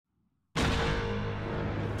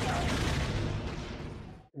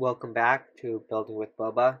Welcome back to Building with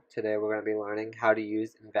Boba. Today we're going to be learning how to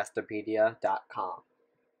use Investopedia.com.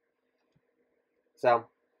 So,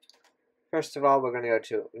 first of all, we're going to go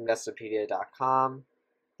to Investopedia.com.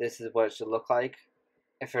 This is what it should look like.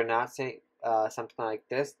 If you're not seeing something like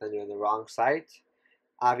this, then you're in the wrong site.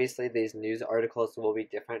 Obviously, these news articles will be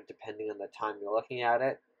different depending on the time you're looking at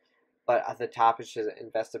it. But at the top, it should say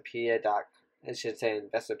Investopedia.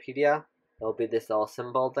 It'll be this little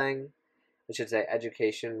symbol thing. It should say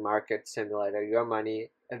Education Market Simulator, Your Money,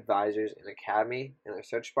 Advisors, and Academy in the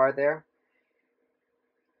search bar there.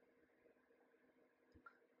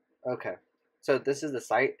 Okay, so this is the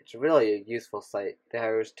site. It's really a useful site.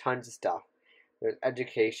 There's tons of stuff. There's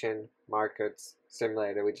Education, Markets,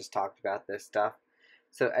 Simulator. We just talked about this stuff.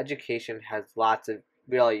 So education has lots of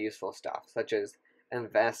really useful stuff, such as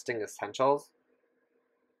Investing Essentials.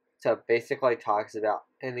 So it basically talks about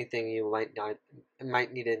anything you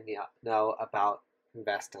might need to know about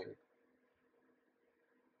investing.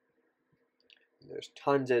 There's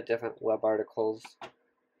tons of different web articles.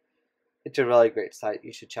 It's a really great site.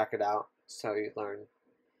 You should check it out. So you learn.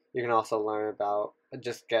 You can also learn about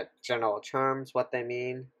just get general terms, what they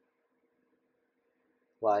mean.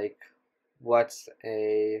 Like, what's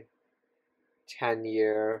a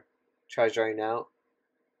 10-year treasury note?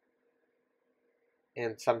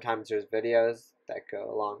 And sometimes there's videos that go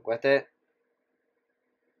along with it.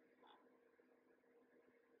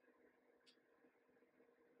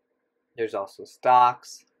 There's also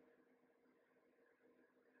stocks,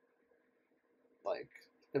 like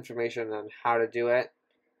information on how to do it.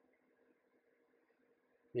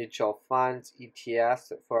 Mutual funds,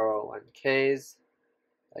 ETFs, 401ks.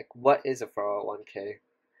 Like, what is a 401k?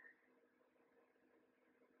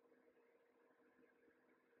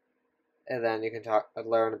 And then you can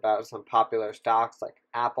learn about some popular stocks like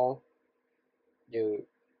Apple.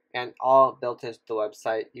 And all built into the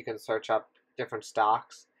website, you can search up different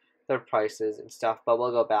stocks, their prices and stuff, but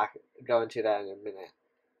we'll go into that in a minute.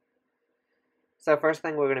 So first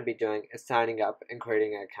thing we're going to be doing is signing up and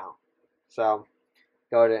creating an account. So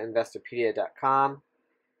go to Investopedia.com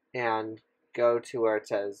and go to where it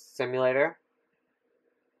says Simulator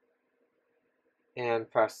and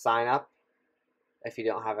press sign up if you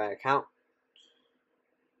don't have an account.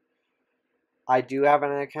 I do have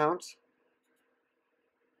an account,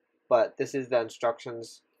 but this is the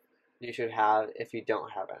instructions you should have if you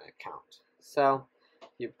don't have an account. So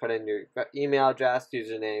you put in your email address,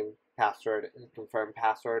 username, password, and confirm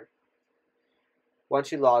password.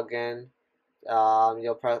 Once you log in,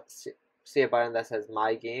 you'll see a button that says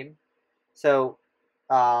My Game. So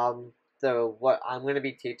what I'm going to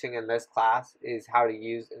be teaching in this class is how to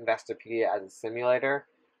use Investopedia as a simulator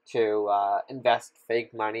to invest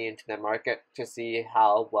fake money into the market to see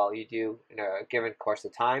how well you do in a given course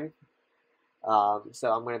of time.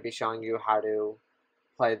 So I'm going to be showing you how to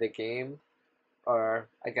play the game, or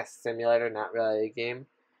I guess simulator, not really a game.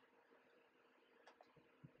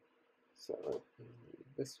 So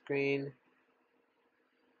the screen.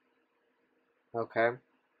 Okay.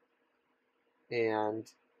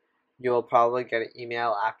 And you'll probably get an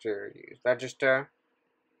email after you register.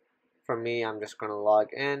 For me, I'm just going to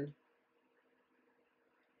log in.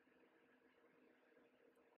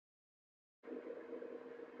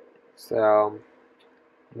 So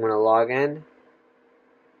I'm going to log in.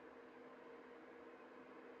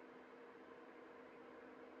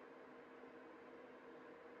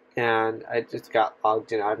 And I just got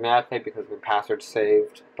logged in automatically because my password's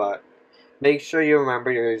saved, but make sure you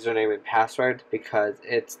remember your username and password because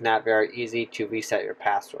it's not very easy to reset your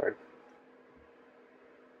password.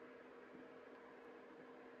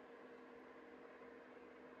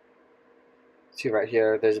 See right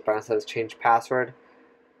here, there's a button that says change password,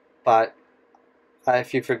 but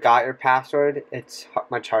if you forgot your password, it's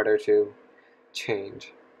much harder to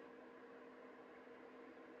change.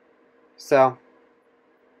 So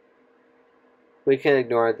we can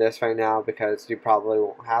ignore this right now because you probably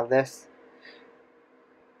won't have this.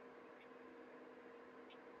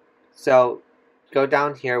 So go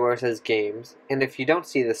down here where it says games, and if you don't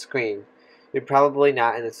see the screen, you're probably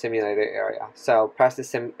not in the simulator area. So press the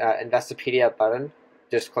Investopedia button,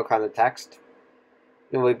 just click on the text,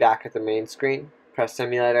 and we'll be back at the main screen. Press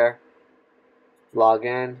simulator, log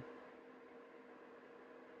in.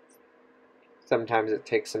 Sometimes it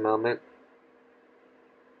takes a moment.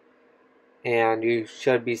 And you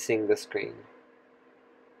should be seeing the screen.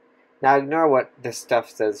 Now ignore what this stuff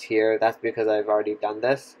says here, that's because I've already done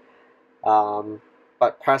this.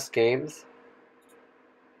 But press games.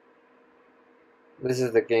 This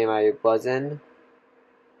is the game I was in.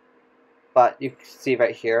 But you can see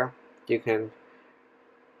right here, you can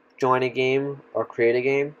join a game or create a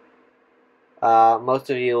game.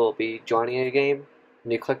 Most of you will be joining a game.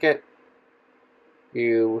 When you click it,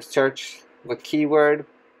 you search with keyword.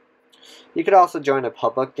 You could also join a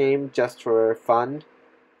public game just for fun,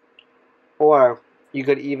 or you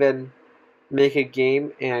could even make a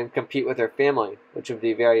game and compete with your family, which would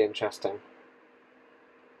be very interesting.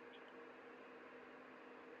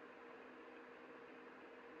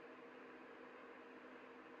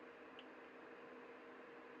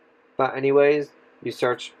 But anyways, you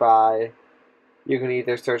can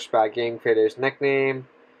either search by game creator's nickname,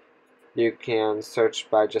 you can search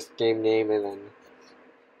by just game name and then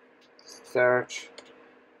search.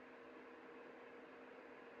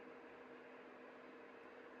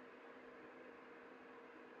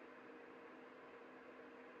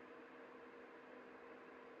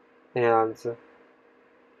 And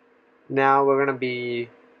now we're going to be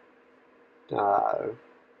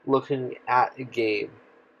looking at a game.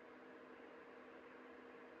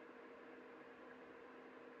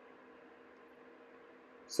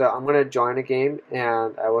 So I'm going to join a game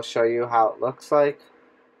and I will show you how it looks like.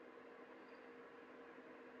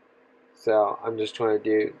 So I'm just going to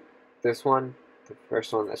do this one, the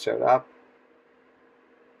first one that showed up.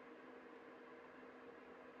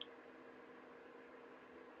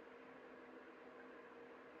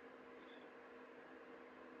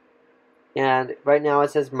 And right now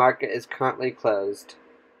it says market is currently closed.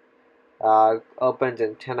 Opened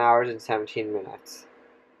in 10 hours and 17 minutes.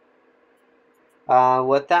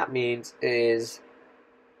 What that means is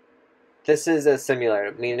this is a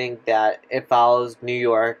simulator, meaning that it follows New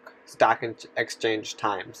York Stock Exchange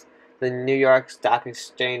times. The New York Stock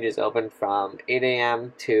Exchange is open from 8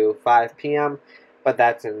 a.m. to 5 p.m., but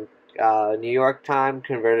that's in New York time,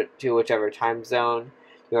 converted to whichever time zone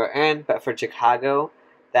you're in. But for Chicago,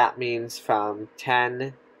 that means from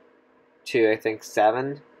 10 to, I think,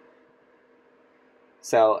 7.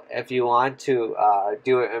 So if you want to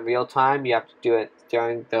do it in real time, you have to do it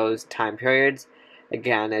during those time periods.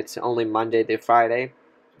 Again, it's only Monday to Friday.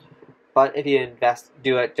 But if you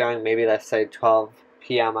do it during maybe, let's say, 12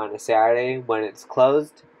 p.m. on a Saturday when it's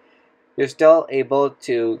closed, you're still able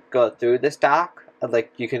to go through the stock.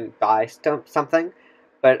 Like, you can buy something,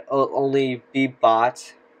 but it'll only be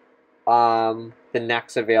bought the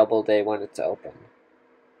next available day when it's open.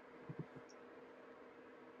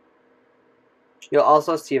 You'll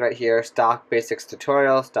also see right here stock basics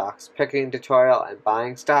tutorial, stocks picking tutorial, and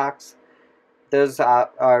buying stocks. Those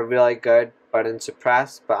are really good, but in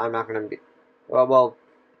suppress, but I'm not going to be, well,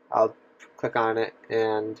 I'll click on it,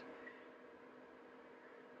 and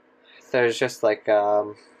there's just like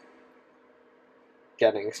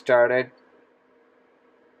getting started.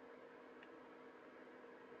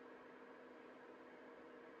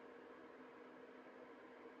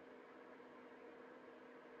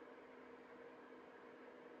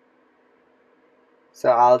 So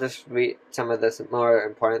I'll just read some of this more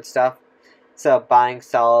important stuff. So buying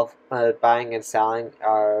and selling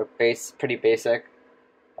are pretty basic.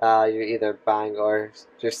 You're either buying or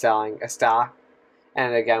you're selling a stock.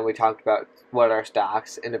 And again, we talked about what are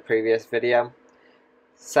stocks in a previous video.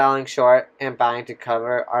 Selling short and buying to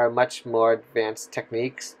cover are much more advanced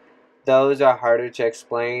techniques. Those are harder to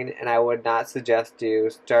explain, and I would not suggest you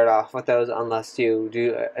start off with those unless you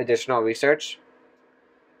do additional research.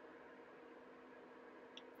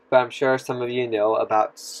 But I'm sure some of you know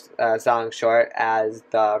about selling short, as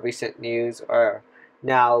the recent news, or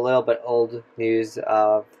now a little bit old news,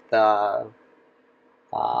 of the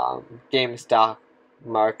GameStop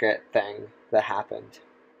market thing that happened.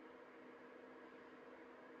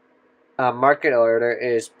 A market order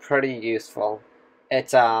is pretty useful.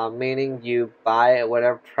 It's meaning you buy at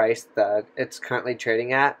whatever price that it's currently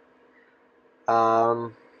trading at.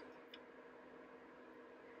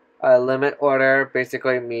 A limit order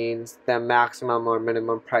basically means the maximum or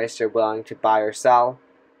minimum price you're willing to buy or sell.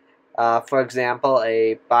 For example,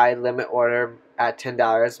 a buy limit order at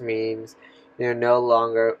 $10 means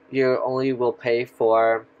you only will pay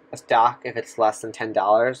for a stock if it's less than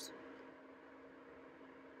 $10.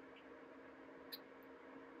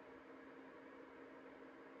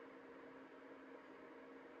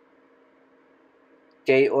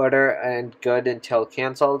 Day order and good until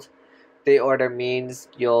canceled. Day order means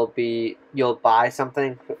you'll buy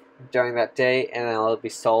something during that day and it'll be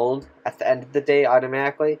sold at the end of the day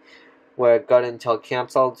automatically. Where good until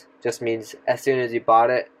canceled just means as soon as you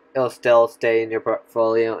bought it, it'll still stay in your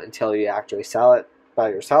portfolio until you actually sell it by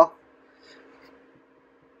yourself.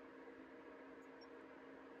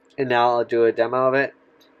 And now I'll do a demo of it.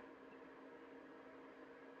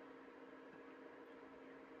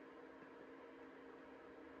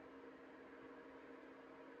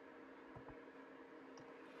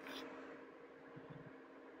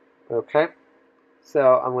 Okay,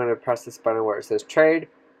 so I'm going to press this button where it says trade,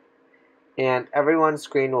 and everyone's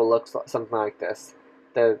screen will look something like this.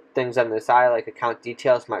 The things on the side, like account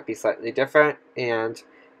details, might be slightly different, and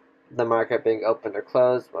the market being open or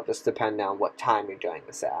closed will just depend on what time you're doing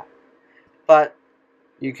this at. But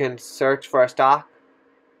you can search for a stock.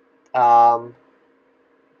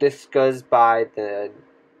 This goes by the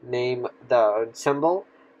name, the symbol.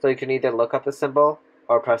 So you can either look up the symbol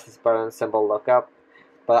or press this button, symbol lookup.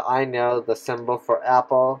 But I know the symbol for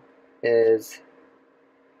Apple is,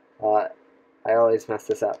 I always mess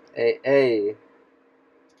this up, A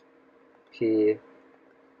P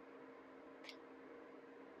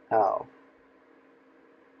L.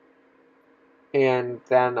 And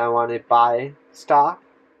then I want to buy stock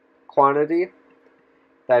quantity.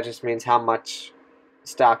 That just means how much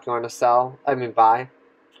stock you want to buy.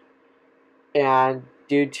 And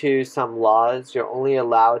due to some laws, you're only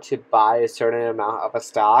allowed to buy a certain amount of a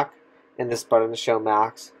stock, and this button, show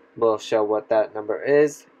max, will show what that number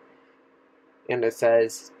is. And it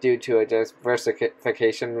says due to a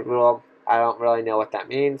diversification rule. I don't really know what that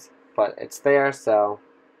means, but it's there. So,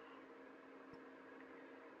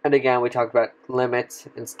 and again, we talked about limits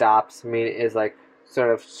and stops. I mean, it is like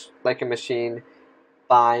sort of like a machine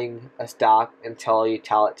buying a stock until you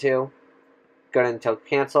tell it to. Good until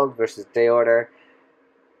canceled versus day order.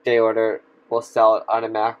 Day order will sell it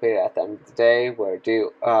automatically at the end of the day, where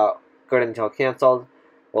good until canceled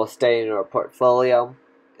will stay in your portfolio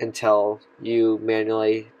until you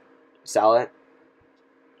manually sell it.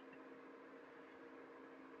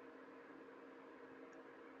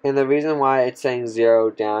 And the reason why it's saying 0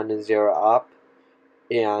 down and 0 up,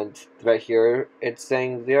 and right here it's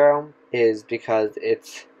saying 0, is because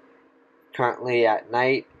it's currently at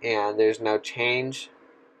night and there's no change.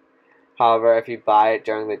 However, if you buy it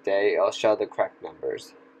during the day, it'll show the correct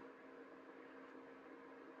numbers.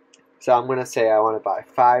 So I'm going to say I want to buy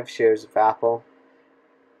 5 shares of Apple,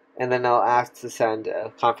 and then I'll ask to send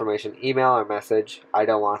a confirmation email or message. I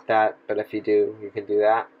don't want that, but if you do, you can do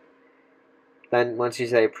that. Then once you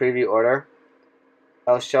say preview order,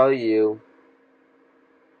 I'll show you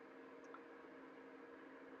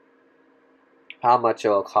how much it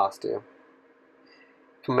will cost you.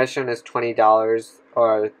 Commission is $20,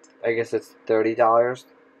 or I guess it's $30.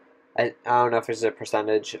 I don't know if it's a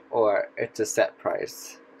percentage or it's a set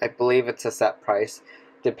price. I believe it's a set price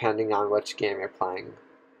depending on which game you're playing.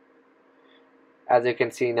 As you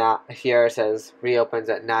can see now, here it says reopens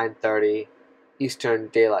at 9:30 Eastern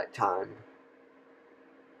Daylight Time.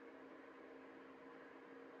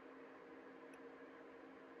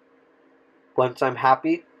 Once I'm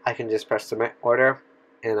happy, I can just press submit order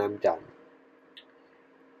and I'm done.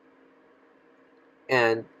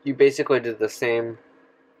 And you basically do the same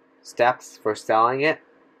steps for selling it,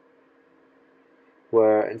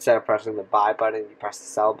 where instead of pressing the buy button, you press the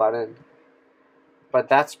sell button. But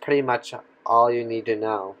that's pretty much all you need to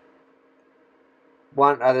know.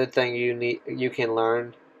 One other thing you can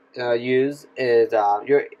learn use is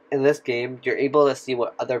you're in this game, you're able to see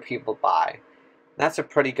what other people buy. That's a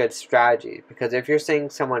pretty good strategy, because if you're seeing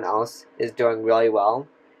someone else is doing really well,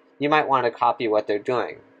 you might want to copy what they're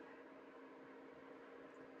doing.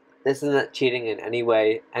 This isn't cheating in any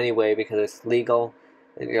way, because it's legal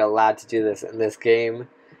and you're allowed to do this in this game,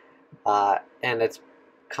 and it's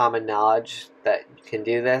common knowledge that you can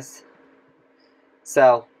do this.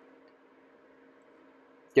 So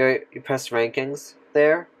you press rankings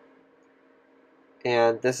there,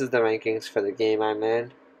 and this is the rankings for the game I'm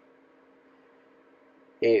in.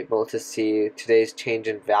 Able to see today's change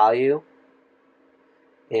in value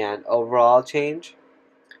and overall change,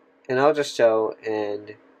 and I'll just show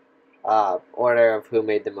in order of who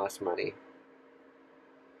made the most money.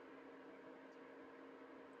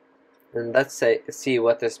 And let's see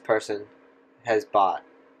what this person has bought.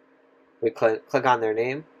 We click on their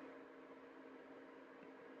name.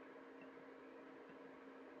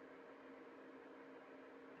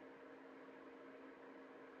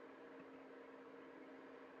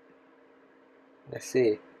 I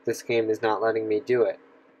see. This game is not letting me do it.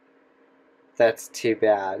 That's too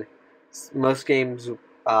bad. Most games, it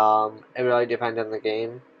really depends on the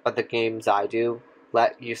game, but the games I do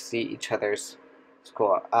let you see each other's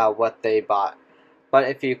score, what they bought. But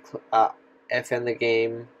if in the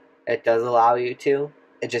game it does allow you to,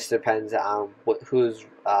 it just depends on who's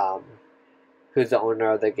the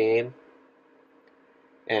owner of the game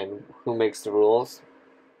and who makes the rules.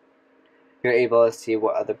 You're able to see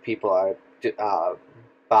what other people are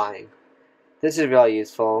buying. This is really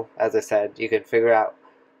useful. As I said, you can figure out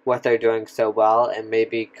what they're doing so well and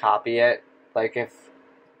maybe copy it. Like if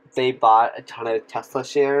they bought a ton of Tesla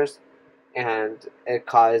shares, and it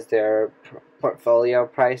caused their portfolio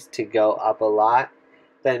price to go up a lot,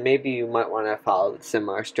 then maybe you might want to follow a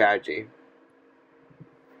similar strategy.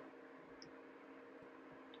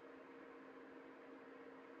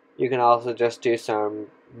 You can also just do some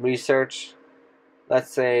research.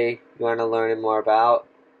 Let's say you want to learn more about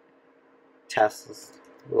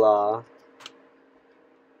Tesla,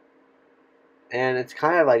 and it's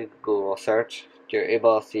kind of like a Google search. You're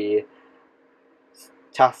able to see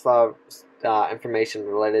Tesla information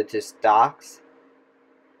related to stocks.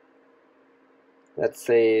 Let's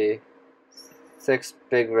say 6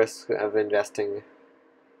 big risks of investing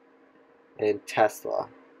in Tesla.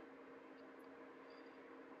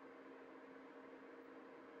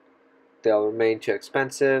 They'll remain too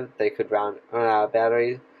expensive, they could run out of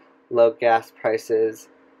batteries, low gas prices,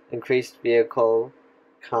 increased vehicle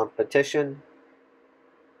competition,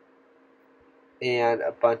 and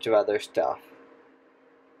a bunch of other stuff.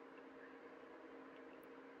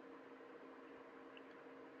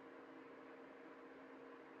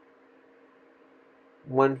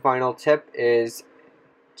 One final tip is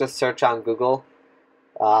just search on Google.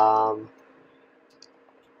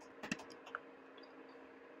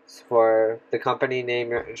 For the company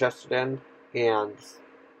name you're interested in, and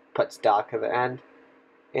put stock at the end.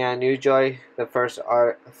 And usually the first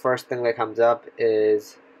thing that comes up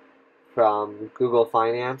is from Google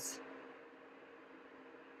Finance.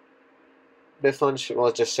 This one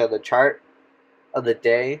will just show the chart of the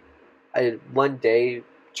day. A 1 day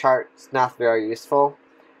chart is not very useful.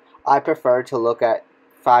 I prefer to look at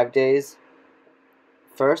 5 days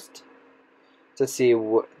first to see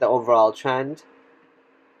the overall trend.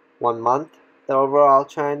 1 month, the overall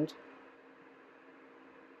trend.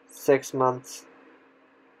 6 months,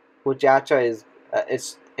 which actually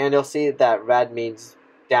is and you'll see that red means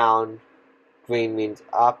down, green means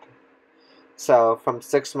up. So from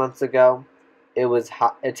 6 months ago, it's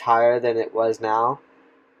higher than it was now.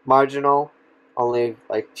 Marginal, only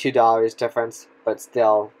like $2 difference, but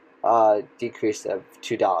still a decrease of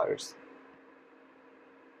 $2.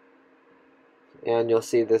 And you'll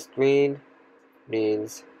see this green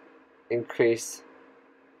means increase.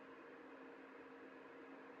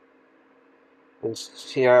 And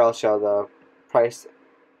here I'll show the price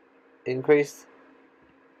increase.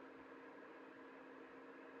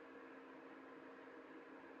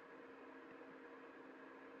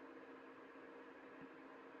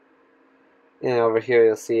 And over here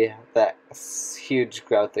you'll see that huge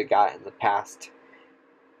growth it got in the past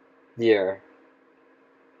year.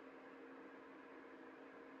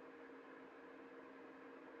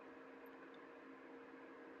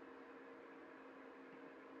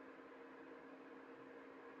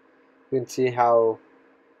 You can see how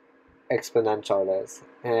exponential it is.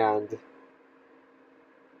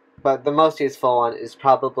 But the most useful one is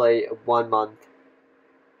probably 1 month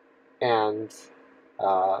and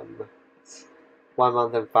 1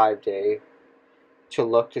 month and 5 day to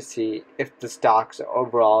look to see if the stocks are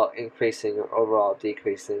overall increasing or overall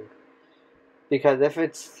decreasing. Because if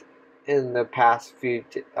it's in the past few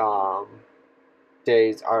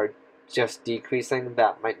days are just decreasing,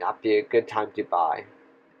 that might not be a good time to buy.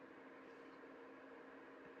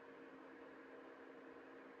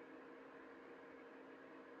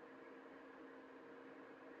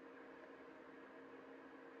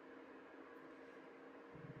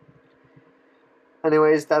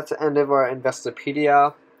 Anyways, that's the end of our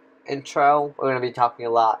Investopedia intro. We're going to be talking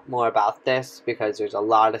a lot more about this because there's a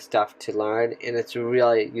lot of stuff to learn and it's a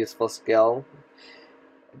really useful skill.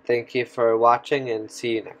 Thank you for watching and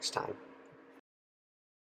see you next time.